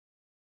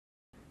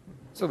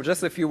So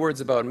just a few words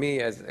about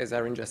me. As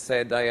Aaron just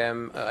said,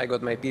 I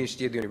got my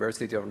PhD at the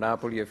University of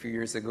Napoli a few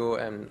years ago,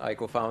 and I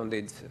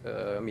co-founded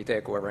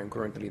Miteco, where I'm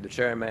currently the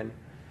chairman.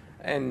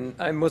 And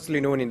I'm mostly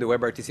known in the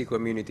WebRTC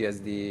community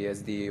as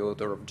the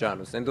author of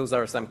Janus. And those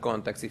are some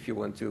contacts if you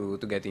want to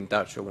get in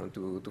touch or want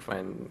to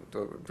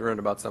learn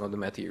about some of the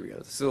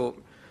materials. So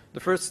the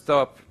first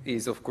stop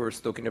is, of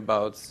course, talking a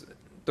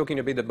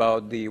bit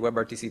about the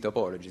WebRTC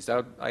topologies.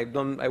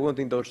 I won't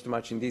indulge too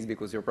much in this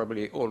because you're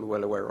probably all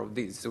well aware of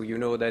this. So you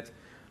know that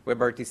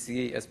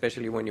WebRTC,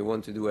 especially when you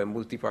want to do a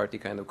multi-party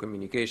kind of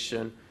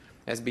communication,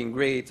 has been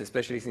great,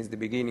 especially since the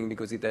beginning,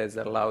 because it has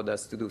allowed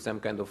us to do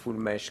some kind of full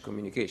mesh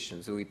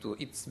communication. So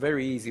it's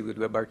very easy with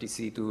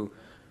WebRTC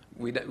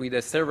with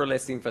a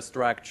serverless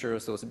infrastructure,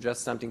 so it's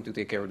just something to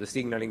take care of the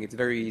signaling. It's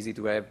very easy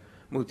to have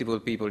multiple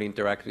people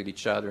interact with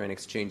each other and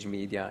exchange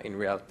media in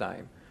real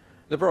time.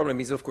 The problem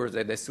is, of course,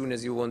 that as soon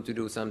as you want to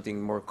do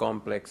something more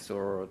complex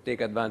or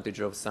take advantage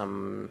of as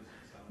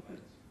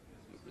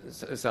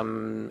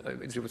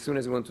soon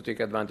as you want to take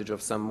advantage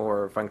of some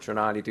more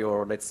functionality,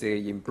 or let's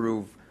say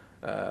improve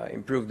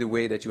the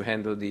way that you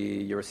handle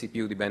your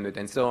CPU, the bandwidth,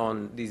 and so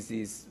on, this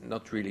is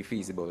not really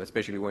feasible,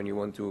 especially when you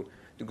want to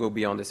go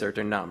beyond a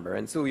certain number.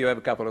 And so you have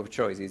a couple of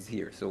choices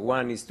here. So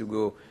one is to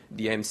go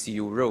the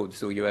MCU road.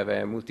 So you have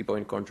a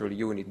multi-point control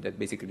unit that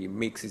basically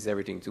mixes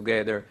everything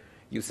together.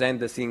 You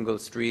send a single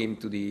stream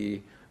to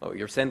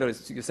you send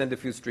a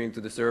few streams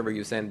to the server,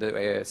 you send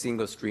a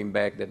single stream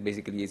back that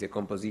basically is a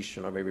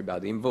composition of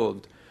everybody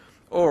involved.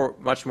 Or,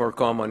 much more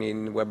common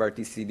in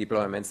WebRTC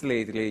deployments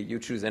lately, you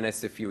choose an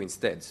SFU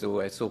instead, so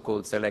a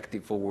so-called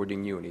selective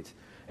forwarding unit.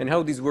 And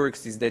how this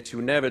works is that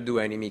you never do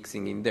any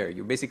mixing in there.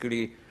 You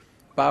basically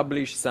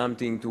publish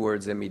something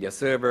towards a media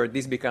server.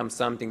 This becomes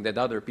something that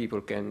other people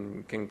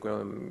can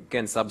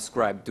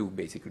subscribe to,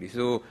 basically.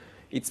 So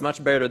it's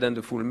much better than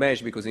the full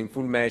mesh, because in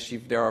full mesh,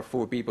 if there are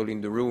 4 people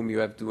in the room, you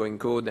have to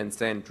encode and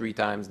send 3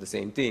 times the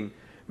same thing.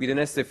 With an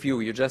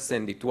SFU, you just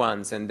send it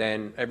once, and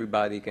then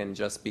everybody can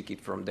just pick it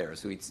from there.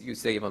 So you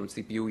save on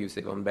CPU, you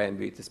save on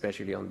bandwidth,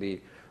 especially on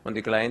the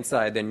client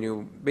side, and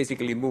you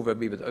basically move a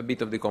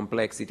bit of the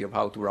complexity of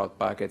how to route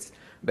packets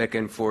back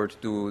and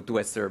forth to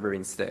a server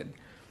instead.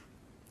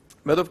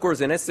 But of course,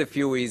 an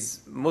SFU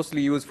is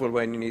mostly useful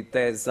when it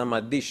has some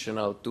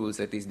additional tools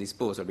at its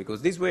disposal,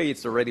 because this way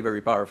it's already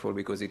very powerful,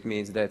 because it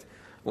means that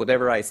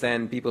whatever I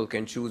send, people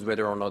can choose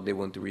whether or not they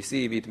want to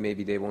receive it.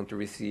 Maybe they want to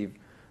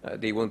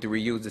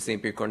reuse the same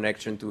peer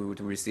connection to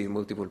receive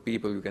multiple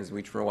people. You can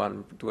switch from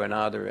one to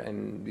another,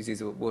 and this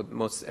is what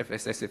most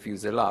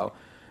SFUs allow.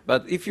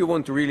 But if you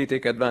want to really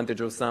take advantage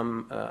of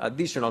some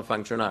additional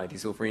functionality,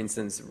 so for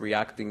instance,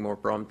 reacting more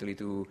promptly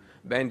to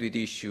bandwidth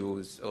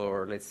issues,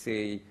 or let's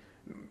say,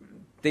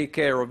 take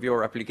care of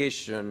your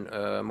application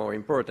more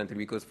importantly,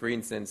 because, for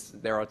instance,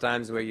 there are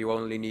times where you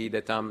only need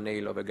a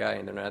thumbnail of a guy,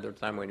 and another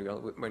time when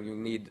you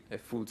need a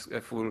full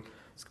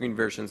screen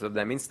versions of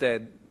them.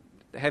 Instead,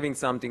 having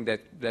something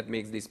that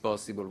makes this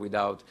possible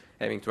without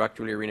having to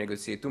actually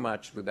renegotiate too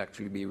much would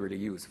actually be really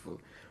useful,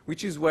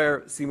 which is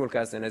where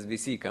Simulcast and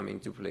SVC come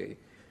into play.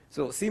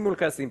 So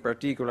Simulcast in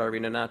particular,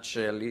 in a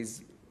nutshell,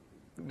 is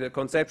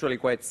conceptually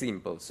quite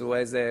simple. So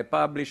as a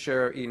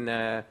publisher in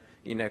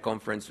a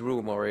conference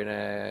room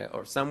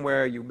or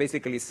somewhere, you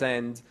basically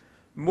send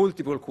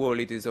multiple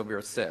qualities of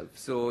yourself.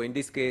 So in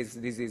this case,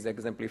 this is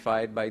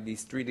exemplified by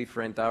these 3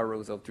 different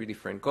arrows of 3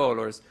 different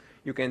colors.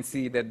 You can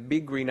see that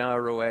big green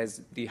arrow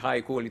has the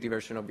high quality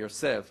version of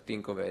yourself.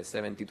 Think of a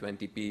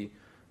 720p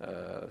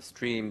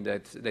stream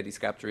that is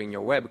capturing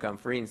your webcam,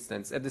 for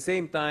instance. At the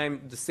same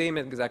time, the same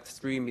exact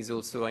stream is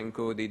also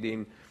encoded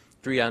in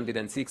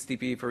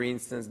 360p, for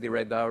instance, the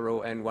red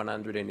arrow, and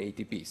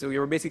 180p. So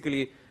you're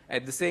basically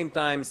at the same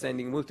time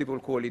sending multiple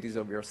qualities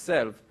of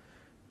yourself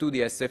to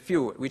the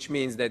SFU, which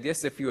means that the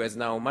SFU has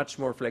now much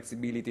more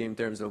flexibility in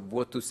terms of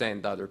what to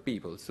send other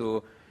people.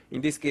 So in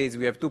this case,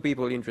 we have 2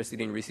 people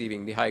interested in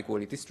receiving the high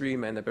quality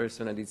stream, and a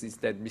person that is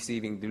instead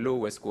receiving the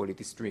lowest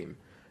quality stream.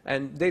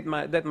 And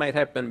that might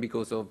happen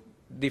because of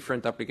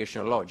different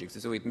application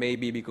logics. So it may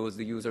be because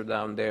the user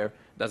down there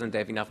doesn't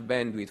have enough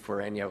bandwidth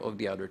for any of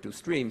the other 2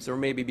 streams, or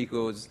maybe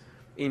because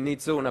in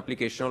its own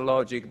application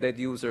logic, that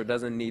user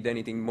doesn't need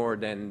anything more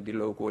than the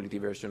low quality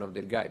version of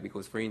that guy,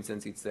 because, for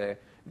instance, it's a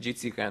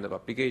Jitsi kind of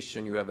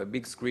application. You have a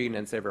big screen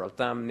and several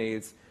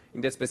thumbnails.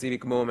 In that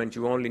specific moment,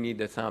 you only need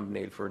the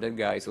thumbnail for that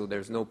guy, so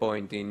there's no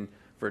point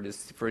for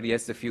the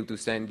SFU to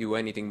send you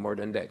anything more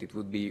than that. It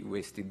would be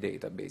wasted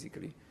data,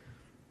 basically.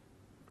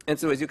 And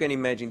so, as you can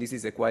imagine, this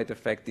is a quite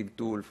effective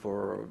tool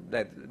for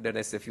that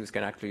SFUs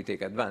can actually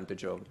take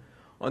advantage of.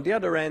 On the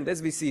other hand,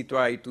 SVC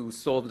tried to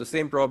solve the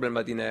same problem,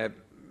 but in a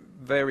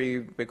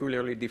very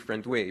peculiarly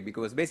different way,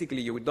 because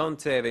basically you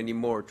don't have any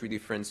more 3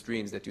 different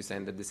streams that you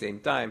send at the same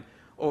time,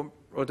 or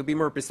to be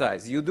more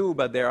precise, you do,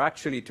 but there are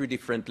actually 3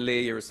 different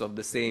layers of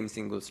the same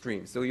single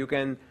stream. So you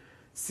can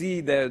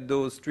see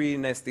those 3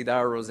 nested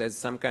arrows as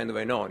some kind of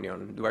an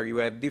onion, where you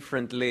have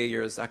different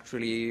layers,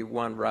 actually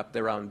one wrapped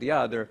around the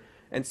other.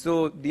 And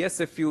so the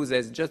SFUs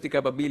has just the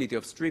capability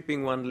of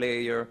stripping one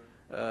layer,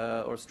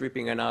 or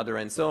stripping another,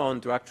 and so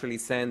on, to actually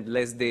send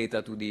less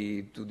data to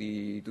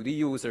the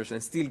users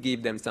and still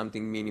give them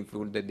something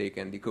meaningful that they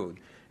can decode.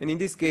 And in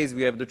this case,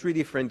 we have the 3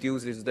 different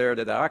users there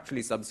that are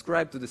actually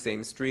subscribed to the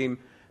same stream,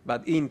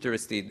 but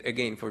interested,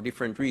 again, for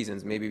different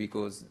reasons, maybe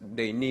because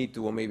they need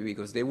to, or maybe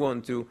because they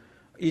want to,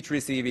 each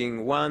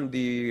receiving one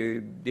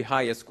the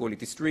highest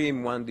quality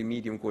stream, one the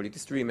medium quality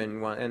stream,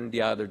 and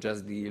the other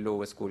just the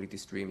lowest quality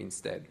stream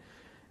instead.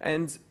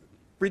 And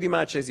pretty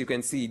much, as you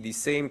can see, the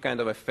same kind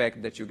of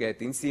effect that you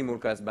get in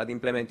Simulcast, but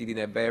implemented in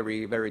a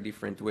very, very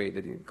different way,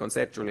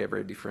 conceptually a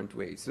very different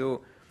way.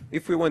 So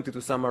if we wanted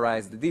to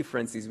summarize the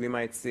differences, we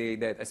might say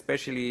that,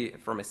 especially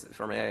from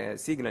a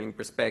signaling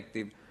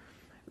perspective,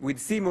 with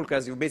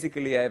Simulcast, you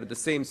basically have the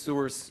same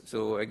source.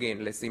 So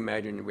again, let's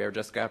imagine we are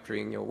just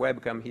capturing your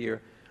webcam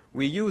here.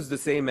 We use the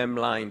same M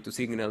line to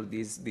signal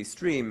this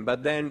stream,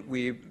 but then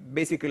we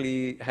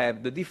basically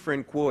have the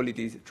different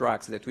quality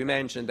tracks that we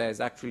mentioned as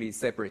actually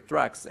separate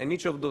tracks. And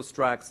each of those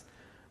tracks,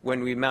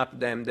 when we map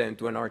them then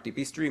to an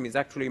RTP stream, is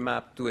actually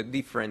mapped to a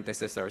different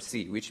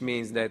SSRC, which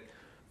means that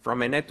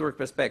from a network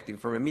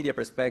perspective, from a media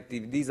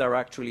perspective, these are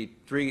actually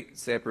 3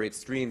 separate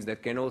streams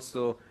that can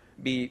also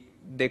be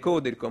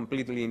decoded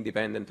completely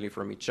independently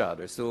from each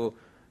other. So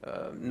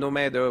no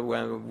matter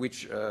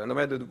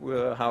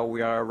how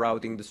we are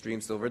routing the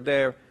streams over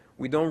there,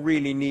 we don't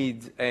really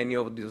need any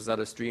of those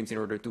other streams in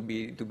order to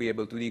be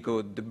able to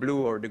decode the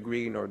blue or the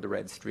green or the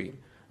red stream.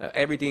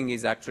 Everything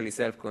is actually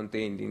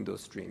self-contained in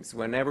those streams.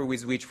 Whenever we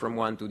switch from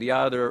one to the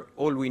other,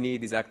 all we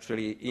need is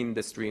actually in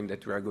the stream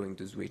that we are going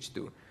to switch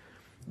to.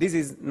 This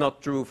is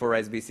not true for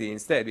SVC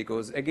instead,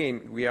 because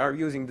again, we are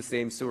using the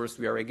same source,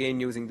 we are again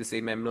using the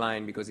same M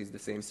line because it's the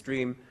same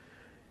stream.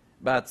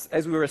 But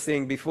as we were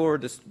saying before,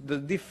 the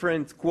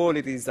different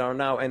qualities are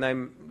now, and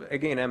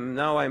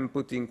I'm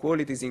putting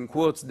qualities in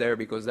quotes there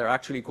because there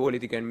actually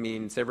quality can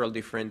mean several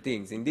different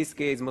things. In this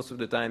case, most of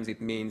the times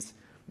it means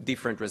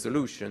different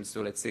resolutions.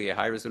 So let's say a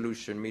high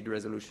resolution, mid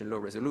resolution, low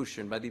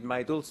resolution, but it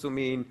might also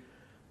mean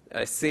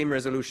a same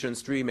resolution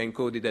stream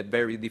encoded at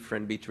very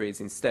different bit rates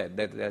instead.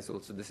 That has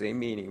also the same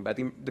meaning, but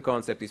the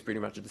concept is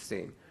pretty much the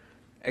same.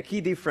 A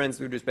key difference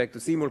with respect to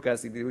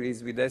Simulcast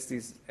is with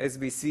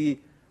SVC,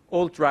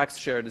 all tracks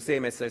share the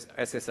same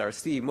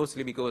SSRC,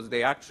 mostly because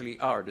they actually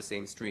are the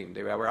same stream.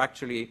 They were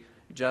actually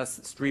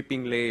just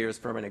stripping layers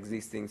from an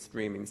existing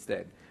stream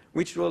instead,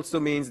 which also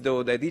means,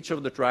 though, that each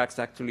of the tracks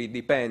actually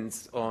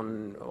depends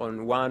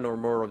on one or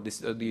more of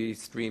the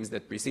streams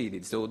that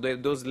preceded. So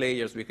those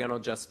layers, we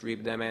cannot just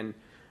strip them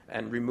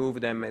and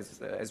remove them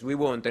as we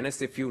want. An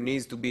SFU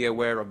needs to be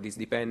aware of these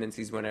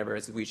dependencies whenever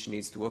a switch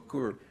needs to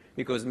occur,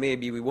 because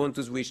maybe we want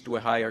to switch to a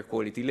higher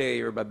quality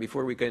layer, but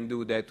before we can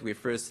do that, we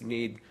first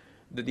need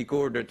the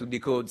decoder to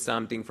decode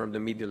something from the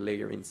middle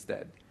layer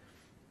instead,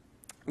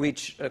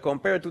 which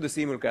compared to the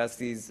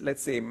Simulcast is,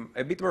 let's say,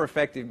 a bit more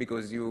effective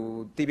because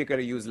you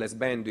typically use less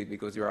bandwidth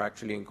because you're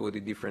actually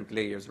encoding different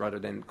layers rather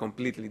than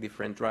completely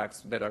different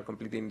tracks that are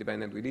completely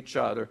independent with each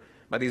other,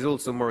 but is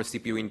also more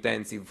CPU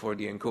intensive for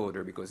the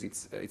encoder because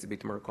it's a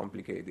bit more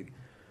complicated.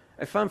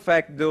 A fun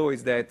fact, though,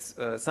 is that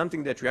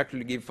something that we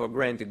actually give for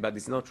granted, but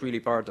it's not really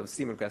part of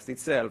Simulcast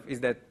itself,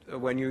 is that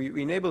when you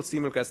enable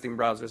Simulcast in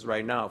browsers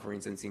right now, for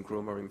instance in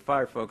Chrome or in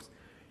Firefox,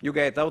 you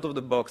get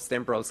out-of-the-box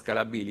temporal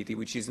scalability,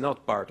 which is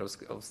not part of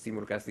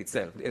Simulcast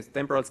itself.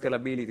 Temporal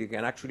scalability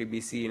can actually be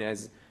seen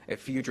as a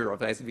feature of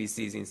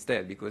SVCs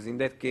instead, because in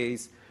that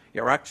case,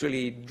 you're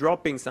actually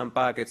dropping some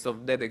packets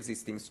of that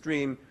existing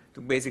stream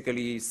to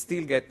basically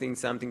still getting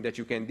something that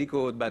you can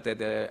decode, but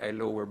at a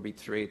lower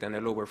bit rate and a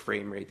lower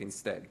frame rate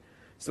instead.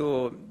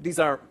 So these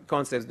are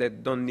concepts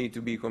that don't need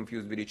to be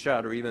confused with each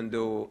other, even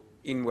though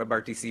in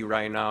WebRTC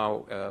right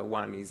now,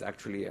 one is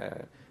actually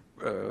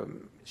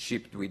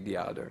shipped with the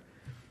other.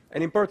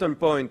 An important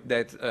point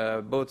that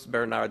both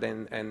Bernard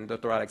and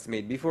Dr. Alex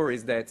made before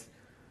is that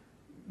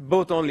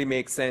both only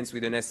make sense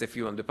with an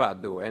SFU on the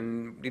pad, though,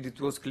 and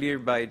it was clear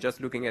by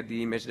just looking at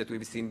the image that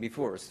we've seen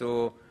before.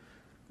 So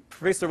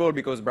first of all,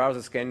 because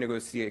browsers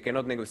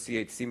cannot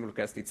negotiate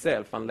Simulcast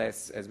itself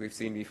unless, as we've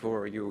seen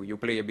before, you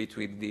play a bit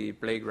with the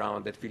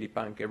playground that Philip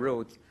Panke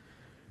wrote.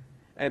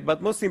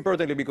 But most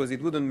importantly, because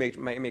it wouldn't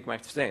make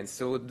much sense.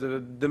 So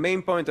the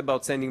main point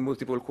about sending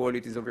multiple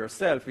qualities of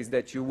yourself is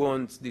that you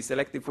want the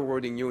selective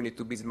forwarding unit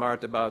to be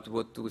smart about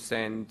what to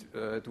send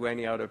to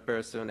any other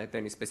person at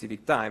any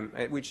specific time,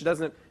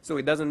 so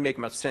it doesn't make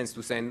much sense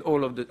to send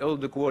all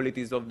the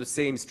qualities of the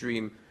same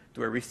stream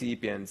to a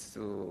recipient.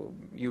 So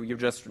you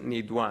just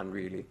need one,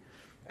 really.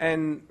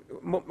 And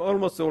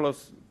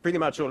pretty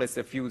much all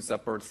SFUs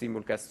support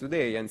Simulcast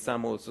today, and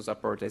some also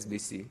support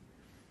SVC.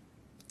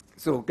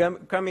 So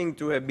coming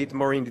to a bit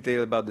more in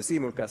detail about the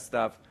Simulcast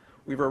stuff,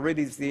 we've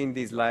already seen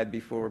this slide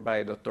before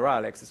by Dr.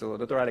 Alex. So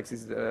Dr. Alex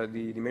is the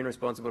main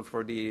responsible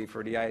for the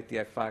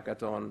IETF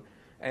hackathon.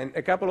 And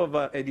a couple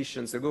of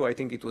editions ago, I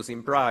think it was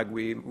in Prague,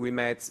 we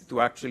met to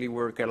actually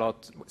work a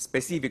lot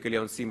specifically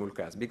on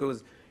Simulcast,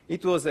 because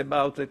it was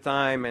about the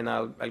time, and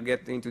I'll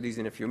get into this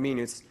in a few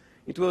minutes,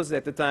 it was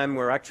at the time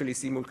where actually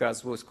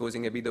Simulcast was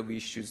causing a bit of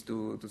issues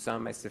to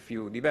some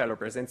SFU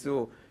developers, and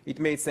so it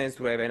made sense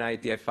to have an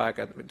IETF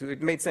hackathon.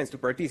 It made sense to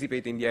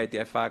participate in the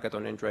IETF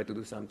hackathon and try to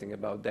do something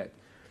about that.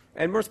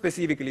 And more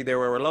specifically, there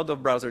were a lot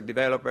of browser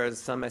developers,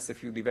 some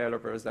SFU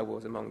developers, that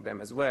was among them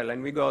as well,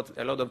 and we got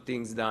a lot of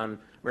things done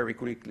very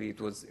quickly.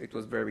 It was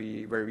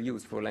very, very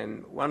useful,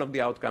 and one of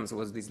the outcomes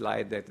was this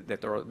slide that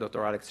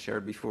Dr. Alex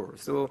shared before.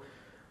 So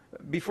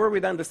before we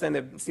understand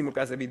the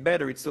Simulcast a bit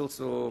better, it's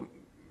also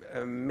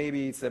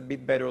maybe it's a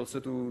bit better also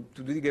to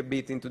dig a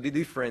bit into the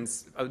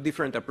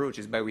different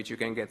approaches by which you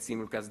can get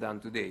Simulcast done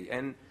today.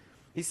 And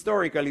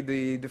historically,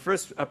 the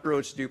first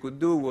approach you could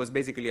do was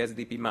basically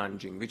SDP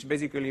munging, which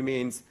basically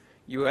means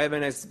you have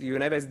an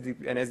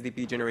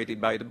SDP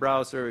generated by the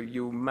browser,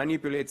 you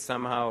manipulate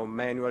somehow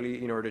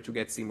manually in order to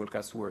get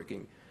Simulcast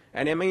working.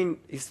 And I mean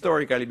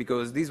historically,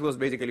 because this was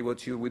basically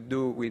what you would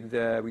do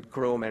with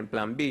Chrome and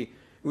Plan B,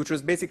 which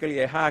was basically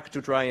a hack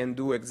to try and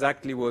do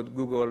exactly what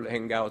Google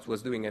Hangouts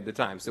was doing at the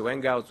time. So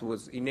Hangouts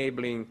was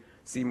enabling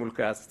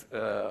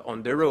Simulcast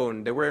on their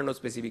own. There were no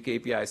specific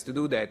APIs to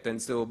do that,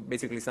 and so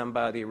basically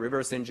somebody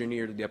reverse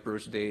engineered the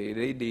approach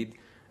they did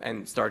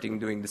and starting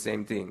doing the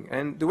same thing.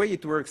 And the way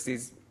it works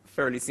is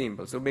fairly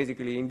simple. So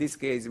basically in this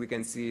case we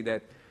can see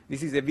that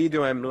this is a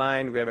video M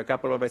line. We have a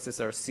couple of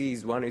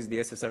SSRCs. One is the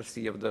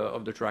SSRC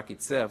of the track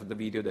itself, the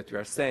video that we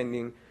are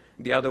sending.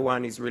 The other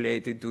one is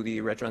related to the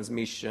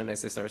retransmission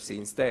SSRC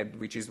instead,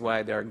 which is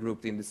why they are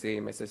grouped in the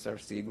same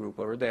SSRC group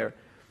over there.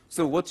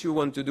 So what you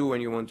want to do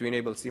when you want to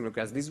enable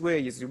Simulcast this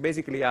way is you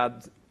basically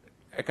add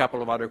a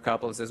couple of other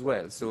couples as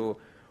well. So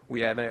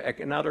we have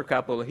another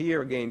couple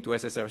here, again, two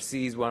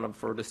SSRCs, one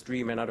for the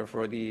stream, another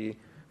for the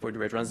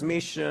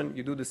retransmission.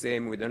 You do the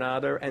same with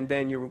another, and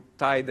then you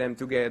tie them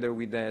together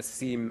with a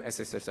SIM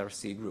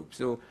SSRC group.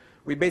 So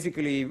we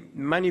basically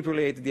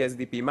manipulate the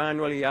SDP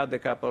manually, add a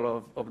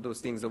couple of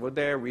those things over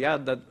there. We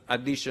add that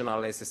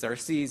additional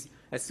SSRCs.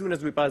 As soon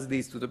as we pass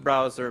these to the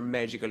browser,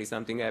 magically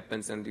something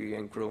happens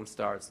and Chrome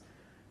starts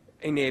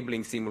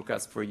enabling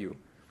Simulcast for you.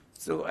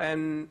 So,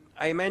 and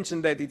I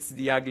mentioned that it's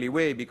the ugly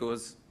way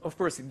because, of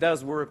course, it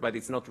does work, but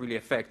it's not really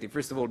effective.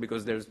 First of all,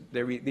 because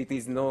it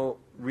is no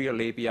real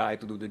API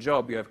to do the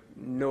job. You have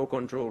no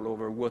control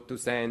over what to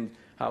send,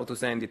 how to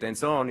send it, and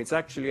so on. It's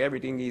actually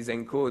everything is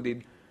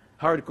encoded,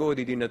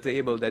 hard-coded in a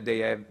table that they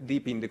have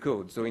deep in the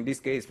code. So in this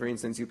case, for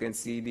instance, you can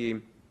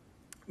see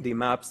the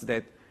maps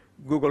that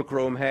Google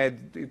Chrome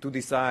had to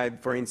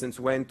decide, for instance,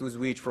 when to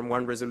switch from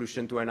one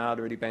resolution to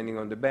another, depending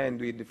on the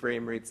bandwidth, the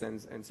frame rates,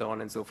 and so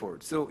on and so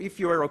forth. So if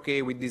you are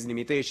okay with these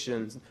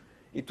limitations,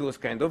 it was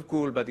kind of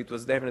cool, but it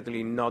was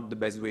definitely not the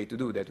best way to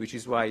do that, which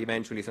is why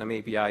eventually some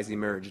APIs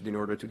emerged in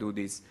order to do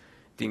this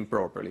thing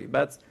properly.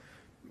 But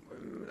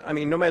I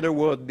mean, no matter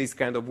what, this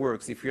kind of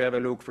works. If you have a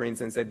look, for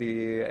instance, at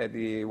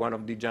one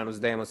of the Janus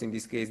demos, in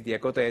this case, the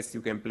echo test,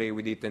 you can play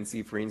with it and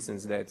see, for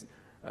instance, that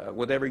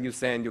whatever you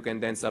send, you can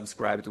then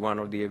subscribe to one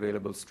of the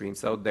available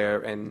streams out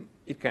there, and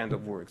it kind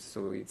of works,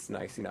 so it's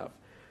nice enough.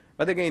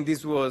 But again,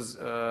 this was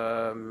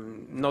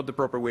not the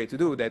proper way to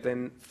do that,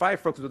 and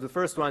Firefox was the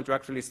first one to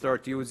actually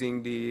start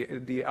using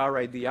the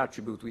RID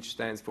attribute, which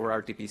stands for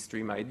RTP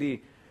Stream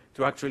ID,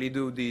 to actually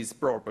do this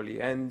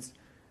properly. And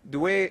the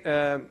way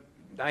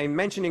I'm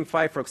mentioning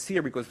Firefox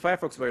here because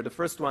Firefox were the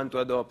first one to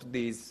adopt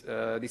this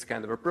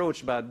kind of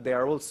approach, but they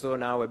are also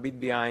now a bit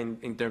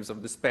behind in terms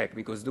of the spec,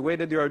 because the way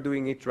that they are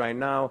doing it right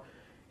now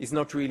is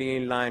not really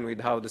in line with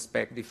how the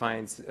spec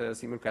defines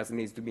Simulcast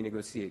needs to be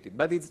negotiated.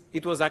 But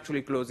it was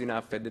actually close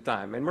enough at the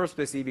time. And more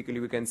specifically,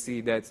 we can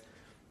see that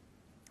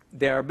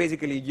they are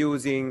basically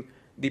using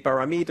the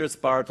parameters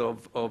part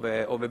of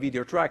a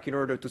video track in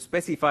order to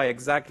specify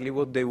exactly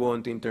what they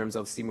want in terms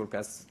of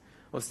Simulcast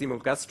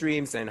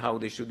streams and how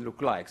they should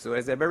look like. So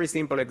as a very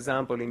simple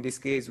example, in this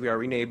case, we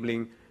are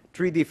enabling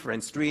 3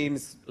 different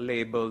streams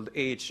labeled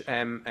H,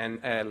 M, and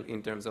L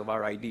in terms of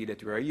RID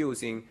that we are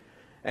using.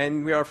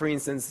 And we are, for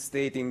instance,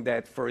 stating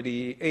that for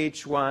the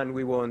H1,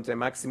 we want a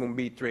maximum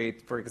bit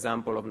rate, for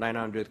example, of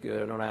 900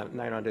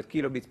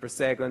 kilobits per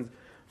second.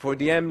 For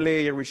the M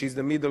layer, which is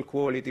the middle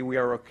quality, we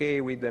are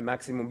okay with the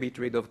maximum bit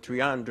rate of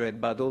 300,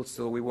 but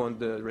also we want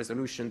the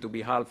resolution to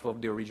be half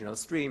of the original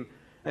stream.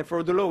 And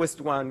for the lowest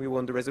one, we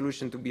want the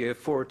resolution to be a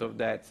fourth of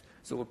that,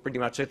 so pretty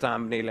much a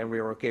thumbnail, and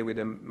we're okay with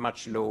a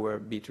much lower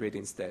bitrate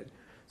instead.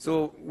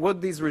 So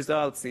what this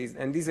results is,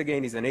 and this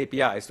again is an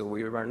API, so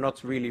we are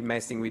not really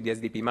messing with the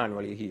SDP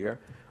manually here.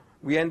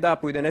 We end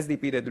up with an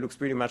SDP that looks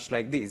pretty much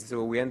like this.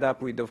 So we end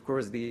up with, of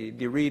course, the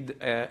read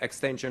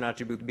extension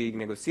attribute being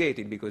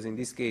negotiated, because in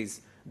this case,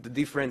 the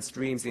different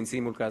streams in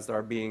Simulcast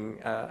are being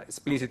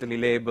explicitly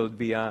labeled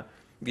via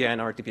an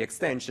RTP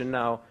extension.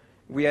 Now,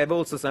 we have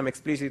also some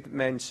explicit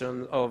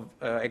mention of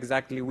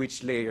exactly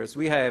which layers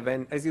we have,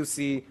 and as you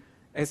see,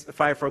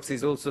 Firefox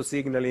is also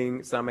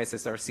signaling some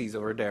SSRCs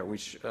over there,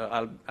 which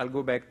I'll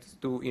go back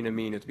to in a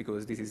minute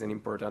because this is an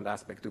important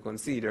aspect to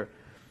consider.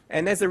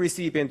 And as a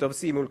recipient of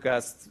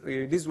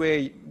Simulcast, this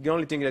way, the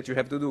only thing that you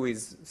have to do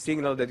is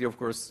signal that you're, of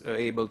course,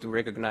 able to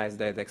recognize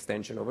that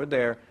extension over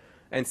there,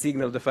 and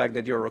signal the fact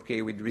that you're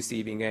okay with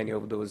receiving any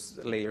of those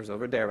layers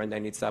over there, and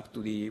then it's up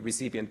to the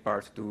recipient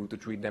part to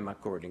treat them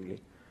accordingly.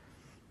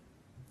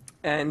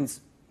 And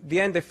the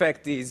end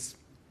effect is,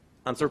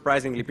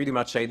 unsurprisingly, pretty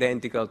much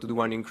identical to the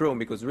one in Chrome,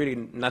 because really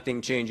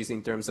nothing changes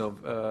in terms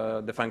of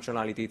the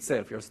functionality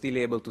itself. You're still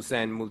able to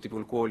send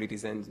multiple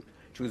qualities and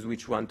choose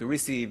which one to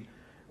receive.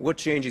 What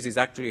changes is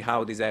actually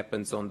how this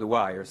happens on the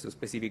wire, so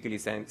specifically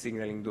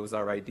signaling those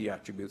RID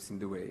attributes in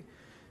the way.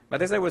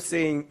 But as I was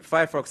saying,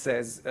 Firefox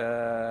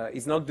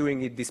is not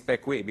doing it the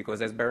spec way,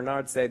 because as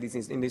Bernard said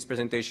in this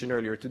presentation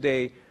earlier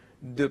today,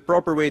 the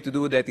proper way to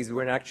do that is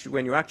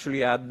when you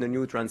actually add the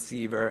new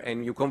transceiver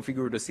and you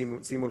configure the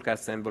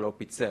Simulcast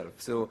envelope itself.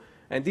 So,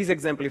 and this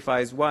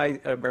exemplifies why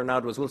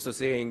Bernard was also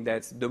saying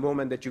that the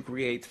moment that you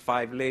create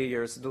 5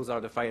 layers, those are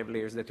the 5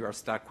 layers that you are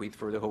stuck with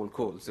for the whole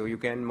call. So you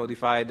can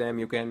modify them,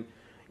 you can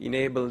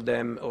enable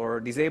them or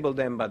disable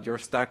them, but you're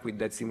stuck with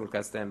that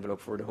Simulcast envelope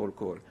for the whole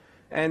call.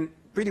 And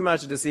pretty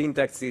much the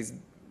syntax is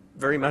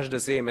very much the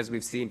same as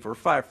we've seen for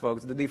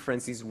Firefox. The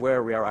difference is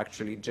where we are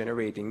actually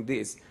generating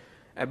this.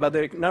 But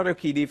another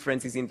key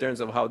difference is in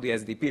terms of how the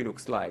SDP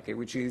looks like,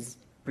 which is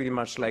pretty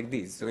much like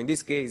this. So in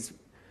this case,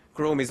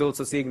 Chrome is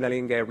also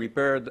signaling a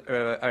repaired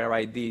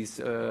RIDs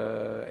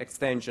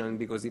extension,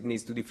 because it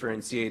needs to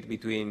differentiate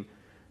between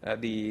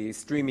the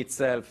stream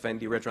itself and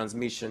the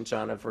retransmission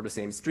channel for the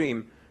same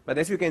stream. But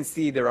as you can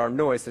see, there are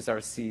no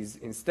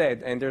SSRCs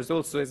instead, and there's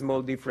also a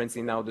small difference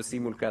in how the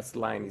Simulcast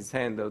line is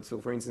handled. So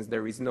for instance,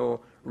 there is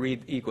no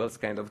read equals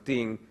kind of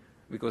thing,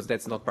 because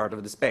that's not part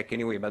of the spec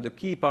anyway. But the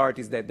key part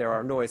is that there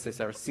are no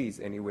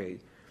SSRCs anyway,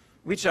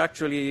 which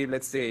actually,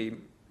 let's say,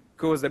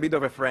 caused a bit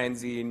of a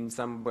frenzy in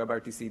some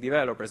WebRTC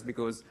developers,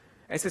 because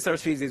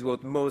SSRCs is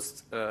what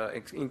most,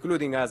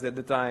 including us at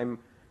the time,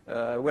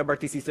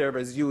 WebRTC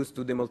servers use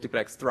to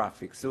demultiplex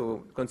traffic.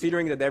 So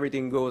considering that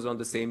everything goes on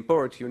the same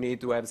port, you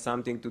need to have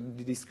something to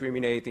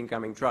discriminate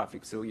incoming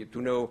traffic. So you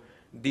to know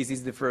this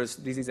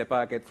is a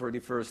packet for the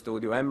first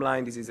audio M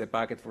line, this is a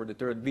packet for the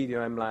third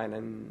video M line,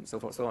 and so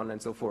forth, so on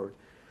and so forth.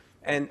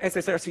 And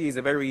SSRC is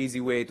a very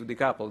easy way to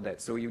decouple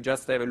that. So you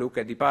just have a look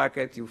at the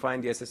packet, you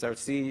find the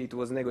SSRC, it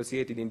was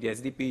negotiated in the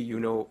SDP, you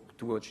know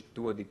to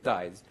what it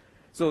ties.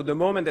 So the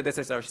moment that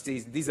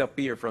SSRCs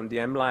disappear from the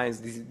M lines,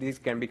 this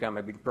can become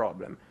a big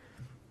problem.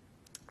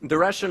 The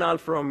rationale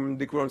from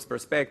the Chrome's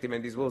perspective,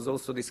 and this was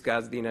also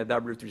discussed in a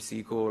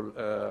WebRTC call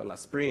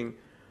last spring,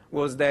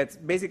 was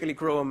that basically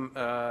Chrome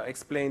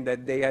explained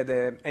that they had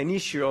an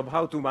issue of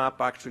how to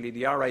map actually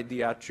the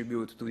RID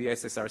attribute to the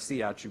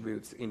SSRC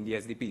attributes in the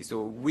SDP,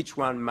 so which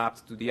one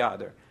maps to the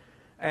other.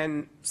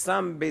 And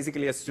some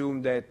basically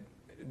assumed that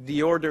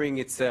the ordering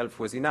itself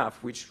was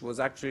enough, which was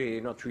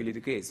actually not really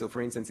the case. So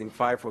for instance, in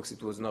Firefox,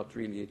 it was not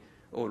really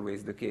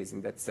always the case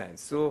in that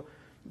sense. So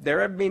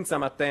there have been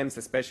some attempts,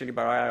 especially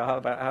by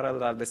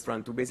Harald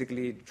Alvestrand, to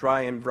basically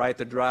try and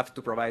write a draft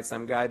to provide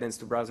some guidance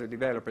to browser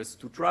developers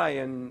to try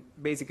and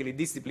basically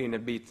discipline a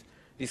bit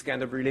this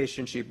kind of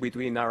relationship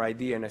between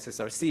RID and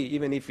SSRC,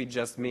 even if it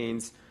just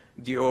means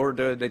the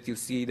order that you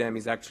see them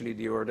is actually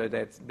the order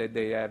that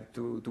they have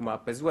to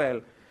map as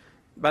well.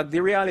 But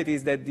the reality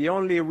is that the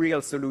only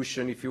real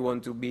solution, if you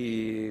want to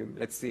be,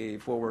 let's say,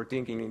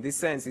 forward-thinking in this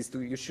sense, is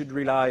you should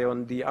rely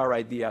on the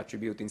RID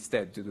attribute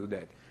instead to do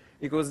that.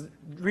 Because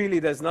really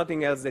there's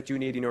nothing else that you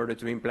need in order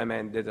to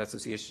implement that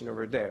association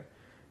over there.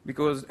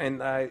 Because,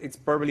 and it's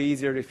probably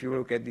easier if you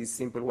look at this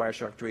simple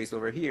Wireshark trace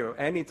over here.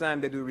 Anytime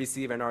that you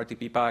receive an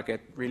RTP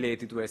packet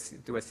related to a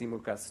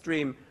Simulcast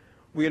stream,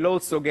 we'll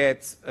also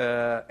get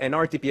an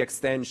RTP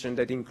extension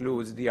that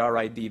includes the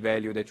RID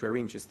value that we're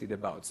interested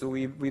about. So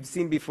we've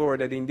seen before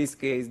that in this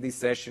case, this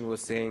session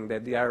was saying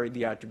that the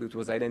RID attribute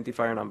was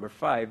identifier number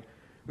 5,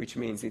 which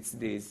means it's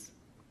this,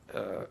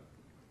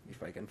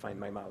 if I can find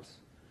my mouse,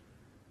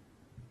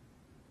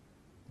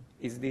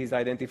 is this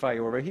identifier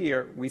over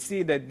here. We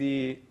see that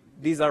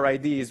this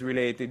RID is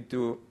related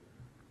to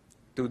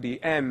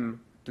the M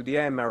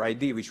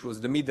RID, which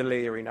was the middle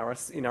layer in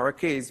our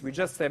case. We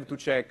just have to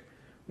check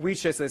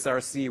which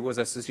SSRC was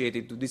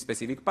associated to this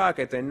specific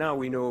packet, and now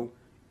we know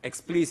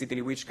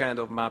explicitly which kind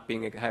of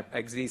mapping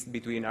exists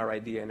between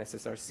RID and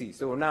SSRC.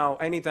 So now,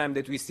 anytime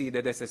that we see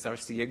that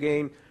SSRC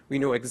again, we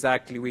know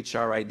exactly which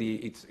RID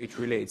it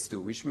relates to,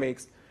 which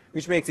makes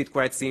it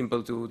quite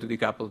simple to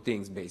decouple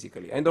things,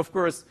 basically. And of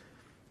course,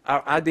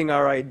 adding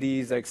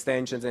RIDs,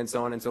 extensions, and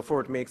so on and so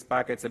forth makes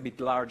packets a bit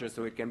larger,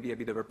 so it can be a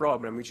bit of a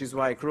problem, which is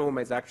why Chrome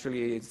has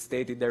actually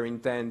stated their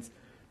intent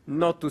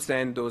not to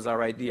send those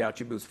RID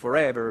attributes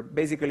forever.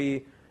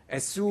 Basically,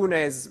 as soon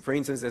as, for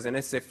instance, as an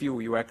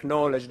SFU, you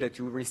acknowledge that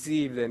you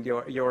received and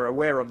you're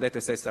aware of that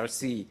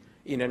SSRC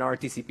in an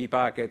RTCP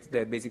packet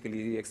that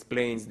basically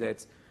explains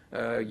that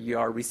you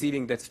are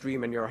receiving that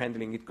stream and you're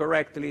handling it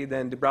correctly,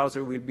 then the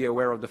browser will be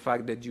aware of the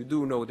fact that you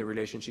do know the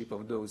relationship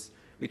of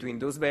between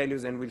those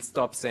values and will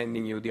stop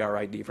sending you the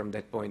RID from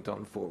that point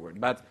on forward.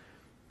 But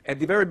at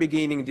the very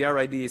beginning, the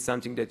RID is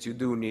something that you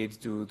do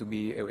need to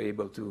be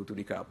able to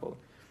decouple.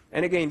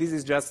 And again, this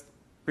is just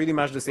pretty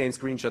much the same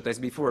screenshot as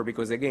before,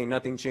 because again,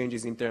 nothing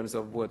changes in terms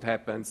of what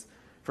happens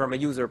from a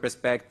user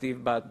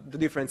perspective, but the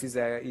difference is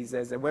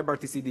as a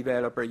WebRTC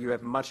developer, you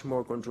have much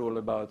more control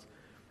about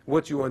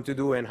what you want to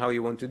do and how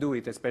you want to do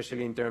it,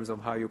 especially in terms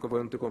of how you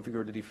want to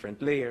configure the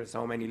different layers,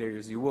 how many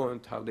layers you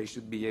want, how they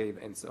should behave,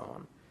 and so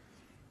on.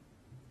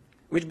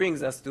 Which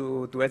brings us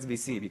to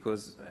SVC,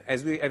 because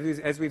as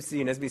we've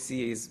seen,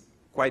 SVC is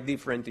quite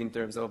different in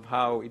terms of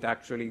how it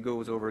actually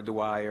goes over the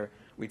wire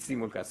with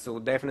Simulcast. So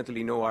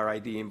definitely no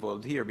RID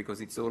involved here, because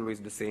it's always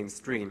the same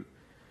stream.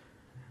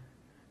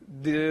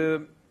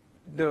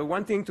 The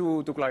one thing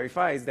to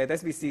clarify is that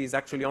SVC is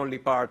actually only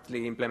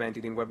partly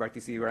implemented in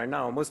WebRTC right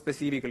now. Most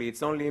specifically,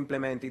 it's only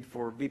implemented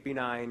for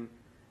VP9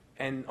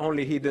 and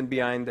only hidden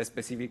behind a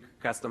specific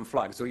custom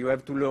flag. So you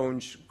have to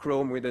launch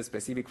Chrome with a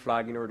specific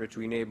flag in order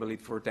to enable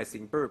it for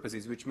testing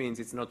purposes, which means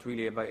it's not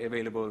really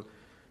available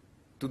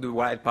to the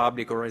wide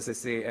public, or as I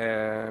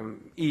say,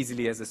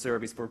 easily as a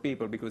service for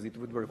people, because it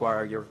would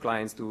require your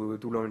clients to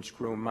launch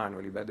Chrome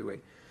manually, by the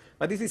way.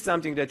 But this is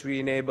something that we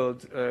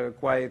enabled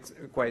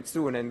quite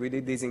soon, and we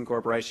did this in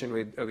cooperation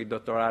with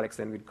Dr. Alex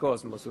and with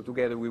Cosmos. So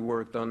together we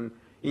worked on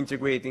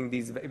integrating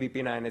this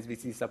VP9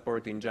 SVC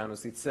support in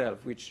Janus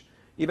itself, which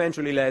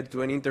eventually led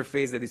to an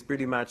interface that is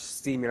pretty much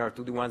similar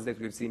to the ones that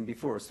we've seen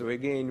before. So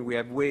again, we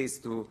have ways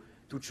to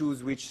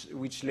choose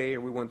which layer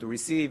we want to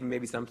receive,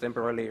 maybe some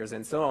temporal layers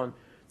and so on.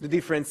 The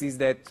difference is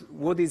that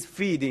what is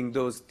feeding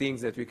those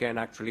things that we can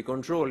actually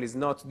control is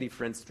not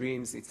different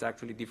streams, it's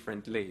actually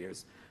different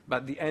layers.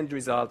 But the end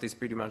result is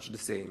pretty much the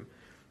same.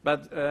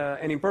 But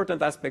an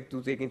important aspect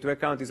to take into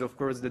account is, of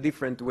course, the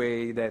different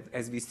way that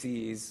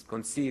SVC is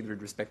considered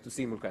with respect to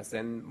Simulcast,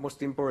 and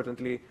most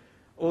importantly,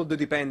 all the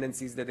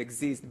dependencies that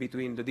exist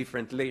between the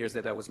different layers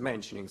that I was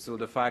mentioning. So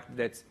the fact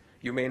that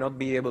you may not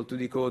be able to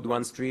decode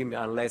one stream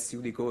unless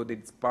you decode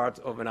it part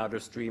of another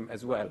stream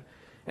as well.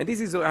 And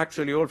this is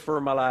actually all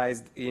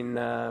formalized in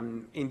the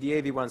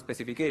AV1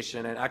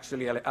 specification. And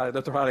actually,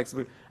 Dr. Alex,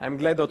 I'm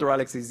glad Dr.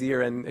 Alex is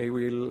here, and he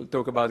will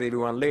talk about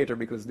AV1 later,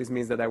 because this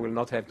means that I will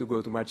not have to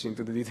go too much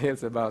into the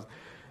details about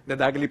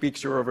that ugly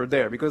picture over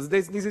there, because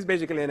this is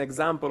basically an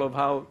example of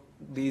how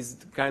these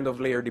kind of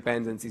layer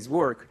dependencies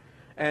work.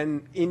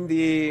 And in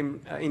the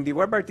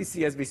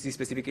WebRTC SVC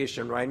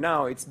specification right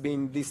now, it's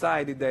been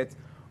decided that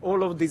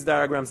all of these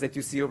diagrams that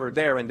you see over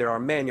there, and there are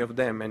many of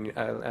them, and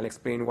I'll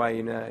explain why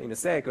in a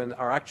second,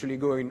 are actually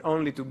going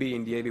only to be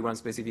in the AV1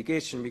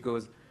 specification,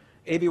 because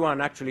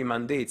AV1 actually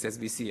mandates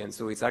SVC, and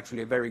so it's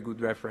actually a very good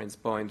reference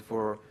point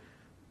for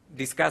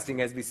discussing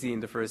SVC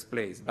in the first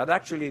place. But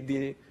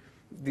actually,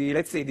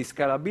 let's say the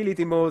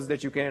scalability modes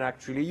that you can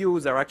actually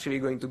use are actually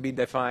going to be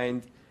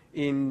defined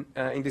in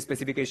the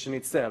specification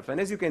itself. And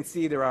as you can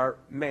see, there are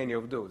many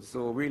of those,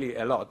 so really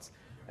a lot,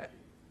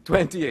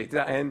 28.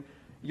 And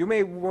you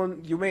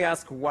may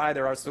ask why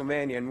there are so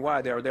many and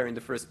why they are there in the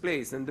first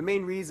place. And the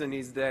main reason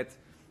is that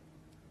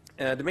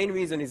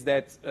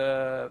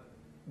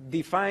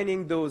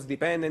defining those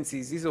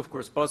dependencies is of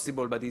course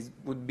possible, but it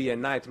would be a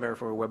nightmare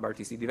for a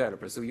WebRTC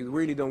developer. So you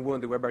really don't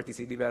want the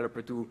WebRTC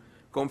developer to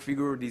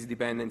configure these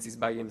dependencies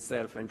by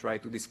himself and try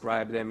to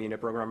describe them in a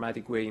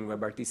programmatic way in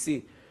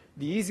WebRTC.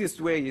 The easiest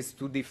way is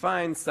to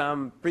define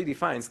some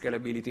predefined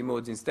scalability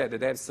modes instead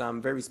that have some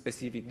very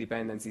specific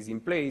dependencies in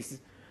place,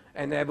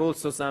 and have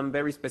also some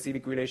very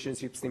specific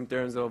relationships in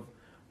terms of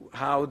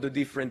how the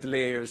different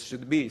layers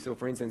should be. So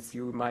for instance,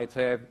 you might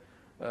have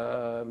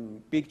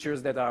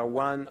pictures that are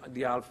one,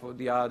 the alpha,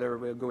 the other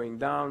going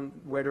down,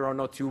 whether or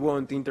not you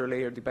want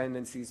interlayer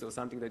dependencies or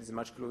something that is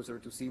much closer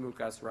to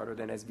Simulcast rather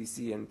than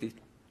SVC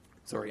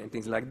and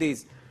things like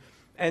this.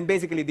 And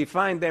basically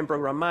define them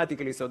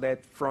programmatically so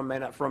that from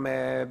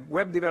a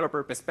web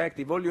developer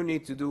perspective, all you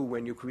need to do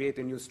when you create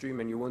a new stream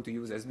and you want to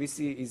use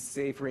SVC is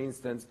say, for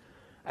instance,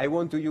 I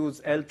want to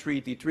use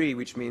L3T3,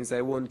 which means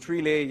I want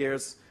 3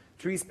 layers,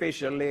 3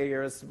 spatial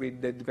layers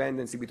with the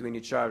dependency between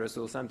each other,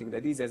 so something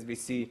that is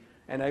SVC,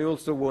 and I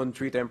also want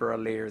 3 temporal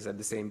layers at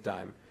the same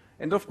time.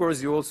 And of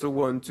course, you also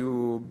want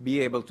to be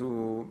able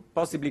to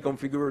possibly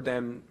configure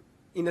them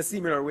in a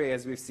similar way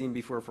as we've seen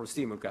before for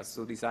Simulcast,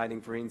 so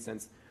deciding, for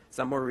instance,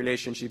 some more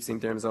relationships in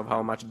terms of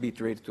how much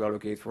bitrate to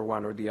allocate for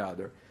one or the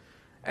other.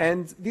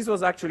 And this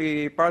was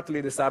actually partly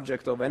the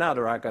subject of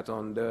another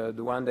hackathon,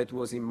 the one that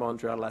was in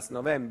Montreal last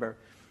November.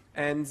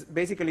 And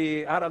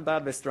basically, Harald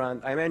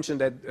Alvestrand, I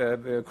mentioned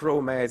that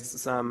Chrome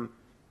has some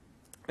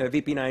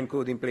VP9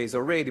 code in place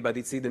already, but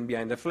it's hidden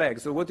behind the flag.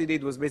 So what he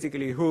did was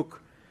basically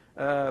hook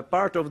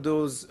part of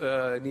those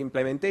the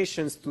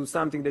implementations to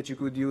something that you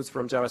could use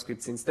from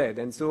JavaScript instead.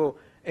 And so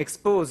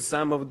expose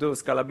some of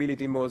those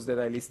scalability modes that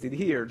I listed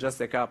here, just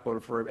a couple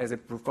as a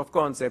proof of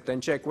concept,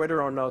 and check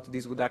whether or not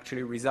this would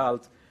actually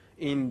result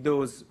in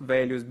those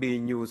values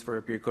being used for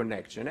a peer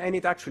connection. And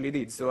it actually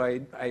did. So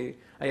I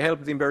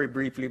helped him very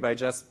briefly by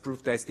just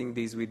proof testing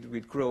this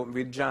with Chrome,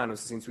 with Janus,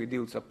 since we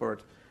do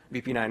support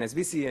VP9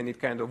 SVC, and it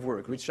kind of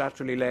worked, which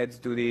actually led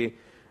to the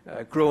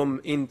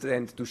Chrome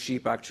intent to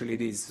ship actually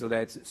this, so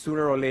that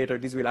sooner or later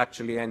this will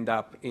actually end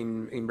up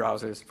in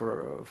browsers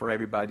for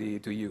everybody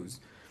to use.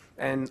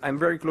 And I'm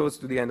very close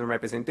to the end of my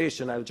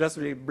presentation. I'll just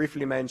really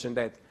briefly mention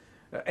that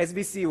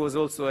SVC was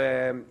also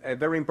a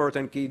very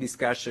important key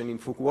discussion in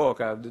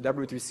Fukuoka. The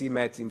WebRTC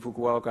met in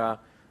Fukuoka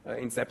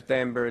in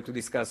September to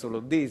discuss all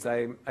of this.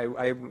 I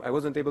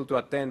wasn't able to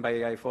attend, but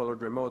I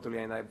followed remotely,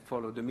 and I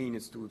followed the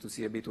minutes to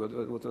see a bit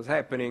what was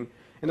happening.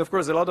 And of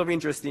course, a lot of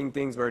interesting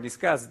things were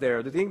discussed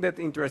there. The thing that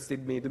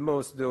interested me the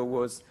most, though,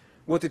 was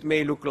what it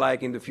may look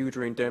like in the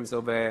future in terms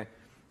of a,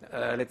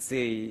 let's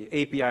say,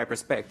 API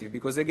perspective.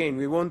 Because again,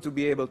 we want to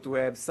be able to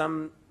have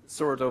some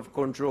sort of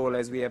control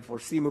as we have for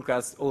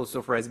Simulcast,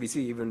 also for SVC,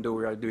 even though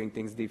we are doing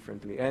things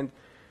differently. And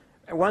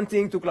one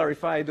thing to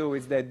clarify, though,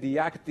 is that the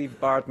active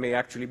part may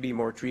actually be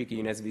more tricky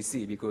in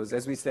SVC, because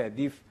as we said,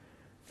 if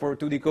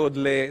to decode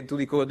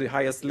the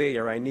highest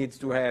layer, I need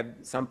to have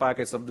some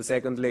packets of the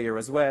second layer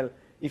as well.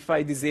 If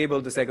I disable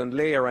the second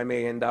layer, I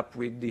may end up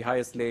with the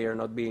highest layer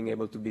not being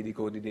able to be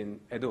decoded in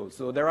at all.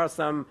 So there are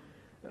some,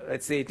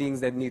 let's say,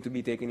 things that need to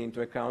be taken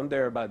into account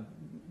there, but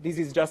this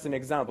is just an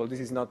example. This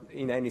is not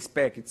in any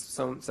spec. It's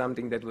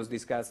something that was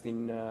discussed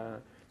in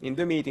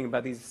the meeting,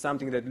 but it's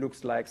something that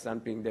looks like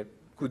something that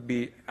could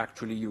be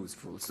actually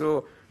useful.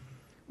 So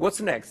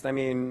what's next? I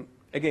mean,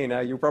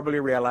 again, you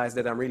probably realize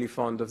that I'm really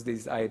fond of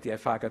this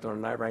IETF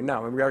hackathon right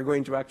now, and we are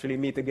going to actually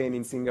meet again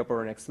in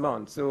Singapore next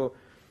month. So,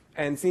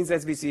 and since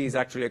SVC is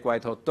actually a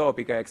quite hot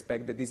topic, I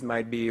expect that this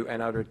might be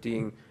another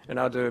thing,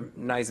 another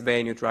nice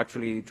venue to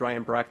actually try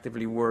and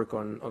proactively work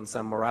on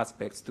some more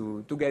aspects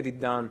to get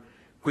it done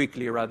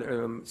quickly,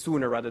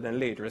 sooner rather than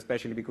later,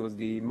 especially because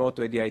the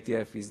motto at the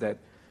IETF is that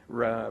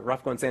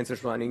rough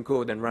consensus running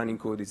code, and running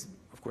code is,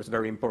 of course,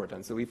 very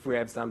important. So if we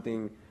have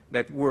something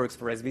that works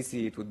for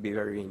SVC, it would be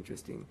very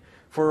interesting.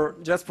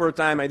 Just for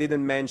time, I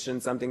didn't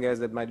mention something else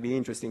that might be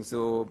interesting.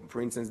 So,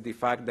 for instance, the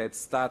fact that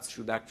stats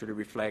should actually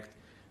reflect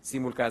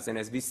Simulcast and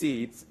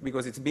SVC,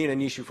 because it's been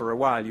an issue for a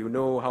while. You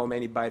know how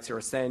many bytes you're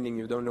sending,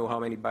 you don't know how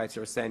many bytes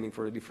you're sending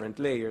for the different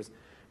layers.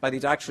 But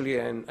it actually,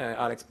 and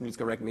Alex, please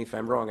correct me if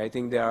I'm wrong, I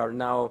think they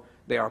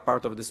are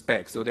part of the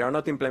spec. So they are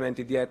not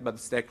implemented yet, but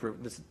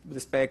the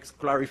spec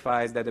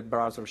clarifies that the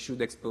browser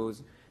should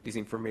expose this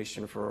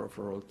information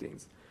for all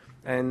things.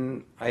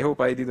 And I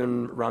hope I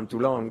didn't run too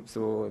long,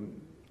 so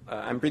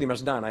I'm pretty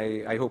much done.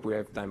 I hope we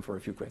have time for a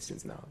few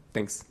questions now.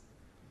 Thanks.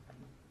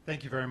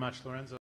 Thank you very much, Lorenzo.